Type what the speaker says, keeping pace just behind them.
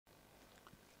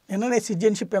నిన్ననే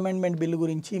citizenship amendment bill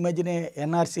గురించి, ఈ మధ్యనే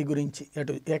ఎన్ఆర్సీ గురించి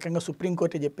అటు ఏకంగా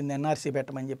సుప్రీంకోర్టే చెప్పింది ఎన్ఆర్సీ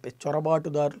పెట్టమని చెప్పేసి.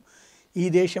 చొరబాటుదారులు ఈ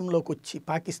దేశంలోకి వచ్చి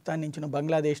పాకిస్తాన్ నుంచి,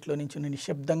 బంగ్లాదేశ్లో నుంచి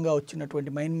నిశ్శబ్దంగా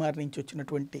వచ్చినటువంటి, మయన్మార్ నుంచి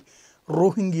వచ్చినటువంటి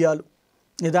రోహింగ్యాలు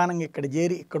నిదానంగా ఇక్కడ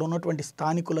చేరి ఇక్కడ ఉన్నటువంటి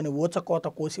స్థానికులను ఊచకోత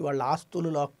కోసి వాళ్ళ ఆస్తులు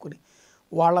లాక్కుని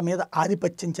వాళ్ళ మీద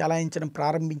ఆధిపత్యం చెలాయించడం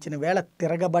ప్రారంభించిన వేళ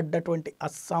తిరగబడ్డటువంటి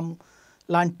అస్సాం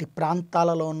లాంటి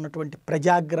ప్రాంతాలలో ఉన్నటువంటి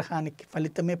ప్రజాగ్రహానికి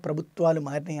ఫలితమే ప్రభుత్వాలు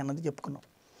మారినాయి అన్నది చెప్పుకున్నాం.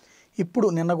 ఇప్పుడు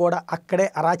నిన్న కూడా అక్కడే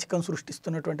అరాచకం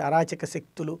సృష్టిస్తున్నటువంటి అరాచక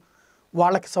శక్తులు,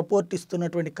 వాళ్ళకి సపోర్ట్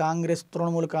ఇస్తున్నటువంటి కాంగ్రెస్,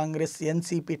 తృణమూల్ కాంగ్రెస్,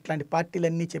 ఎన్సీపీ ఇట్లాంటి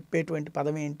పార్టీలన్నీ చెప్పేటువంటి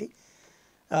పదం ఏంటి,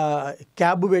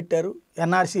 క్యాబ్ పెట్టారు.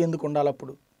 ఎన్ఆర్సీ ఎందుకు ఉండాలి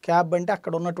అప్పుడు? క్యాబ్ అంటే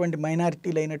అక్కడ ఉన్నటువంటి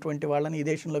మైనారిటీలు అయినటువంటి వాళ్ళని ఈ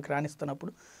దేశంలోకి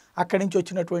రాణిస్తున్నప్పుడు అక్కడి నుంచి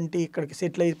వచ్చినటువంటి ఇక్కడికి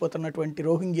సెటిల్ అయిపోతున్నటువంటి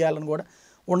రోహింగ్యాలను కూడా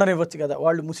ఉండనివ్వచ్చు కదా,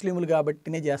 వాళ్ళు ముస్లింలు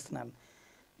కాబట్టినే చేస్తున్నారు.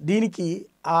 దీనికి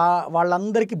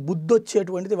వాళ్ళందరికీ బుద్ధి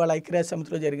వచ్చేటువంటిది వాళ్ళ ఐక్యరాజ్య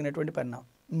సమితిలో జరిగినటువంటి పరిణామం.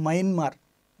 మయన్మార్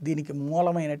దీనికి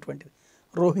మూలమైనటువంటిది,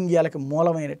 రోహింగ్యాలకి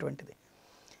మూలమైనటువంటిది.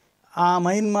 ఆ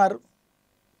మయన్మార్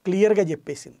క్లియర్గా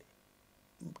చెప్పేసింది.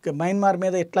 మయన్మార్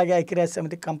మీద ఇట్లాగే ఐక్యరాజ్య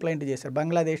సమితికి కంప్లైంట్ చేశారు.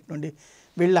 బంగ్లాదేశ్ నుండి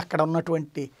వీళ్ళు అక్కడ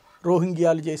ఉన్నటువంటి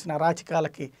రోహింగ్యాలు చేసిన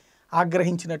అరాచకాలకి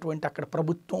ఆగ్రహించినటువంటి అక్కడ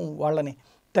ప్రభుత్వం వాళ్ళని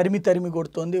తరిమి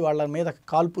కొడుతోంది, వాళ్ళ మీద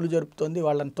కాల్పులు జరుపుతోంది,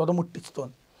 వాళ్ళని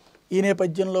తొదముట్టిస్తోంది. ఈ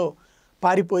నేపథ్యంలో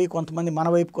పారిపోయి కొంతమంది మన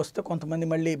వైపుకి వస్తే కొంతమంది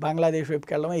మళ్ళీ బంగ్లాదేశ్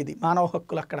వైపుకి వెళ్ళడం. ఇది మానవ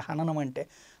హక్కులు అక్కడ హననం అంటే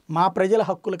మా ప్రజల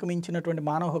హక్కులకు మించినటువంటి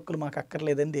మానవ హక్కులు మాకు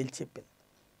అక్కర్లేదని తేల్చి చెప్పింది.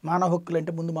 మానవ హక్కులు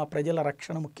అంటే ముందు మా ప్రజల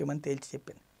రక్షణ ముఖ్యమని తేల్చి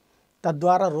చెప్పింది.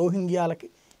 తద్వారా రోహింగ్యాలకి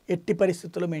ఎట్టి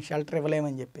పరిస్థితుల్లో మేము షెల్టర్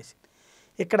ఇవ్వలేమని చెప్పేసి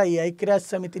ఇక్కడ ఈ ఐక్యరాజ్య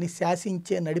సమితిని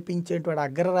శాసించే నడిపించేటువంటి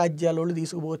అగ్రరాజ్యాలు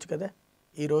తీసుకుపోవచ్చు కదా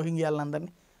ఈ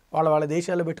రోహింగ్యాలందరినీ, వాళ్ళ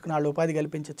దేశాల్లో పెట్టుకుని వాళ్ళు ఉపాధి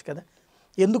కల్పించవచ్చు కదా.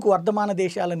 ఎందుకు వర్ధమాన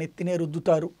దేశాలను ఎత్తినే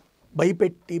రుద్దుతారు?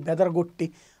 భయపెట్టి బెదరగొట్టి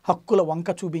హక్కుల వంక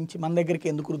చూపించి మన దగ్గరికి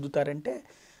ఎందుకు రుద్దుతారంటే,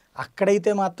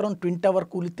 అక్కడైతే మాత్రం ట్విన్ టవర్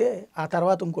కూలితే ఆ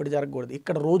తర్వాత ఇంకోటి జరగకూడదు.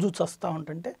 ఇక్కడ రోజు చస్తూ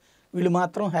ఉంటుంటే వీళ్ళు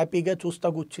మాత్రం హ్యాపీగా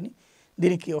చూస్తూ కూర్చుని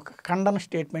దీనికి ఒక ఖండన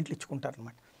స్టేట్మెంట్లు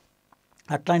ఇచ్చుకుంటారనమాట.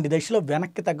 అట్లాంటి దశలో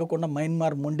వెనక్కి తగ్గకుండా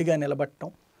మయన్మార్ మొండిగా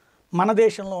నిలబడటం, మన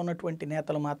దేశంలో ఉన్నటువంటి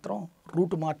నేతలు మాత్రం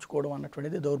రూటు మార్చుకోవడం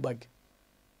అన్నటువంటిది దౌర్భాగ్యం.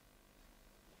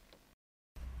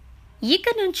 ఇక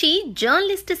నుంచి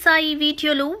జర్నలిస్ట్ సాయి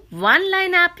వీడియోలు వన్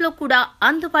లైన్ యాప్లో కూడా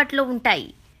అందుబాటులో ఉంటాయి.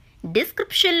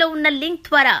 డిస్క్రిప్షన్లో ఉన్న లింక్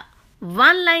ద్వారా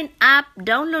వన్ లైన్ యాప్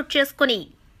డౌన్లోడ్ చేసుకుని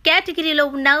కేటగిరీలో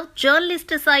ఉన్న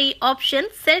జర్నలిస్ట్ సాయి ఆప్షన్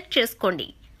సెలెక్ట్ చేసుకోండి.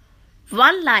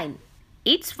 One line,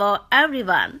 it's for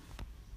everyone.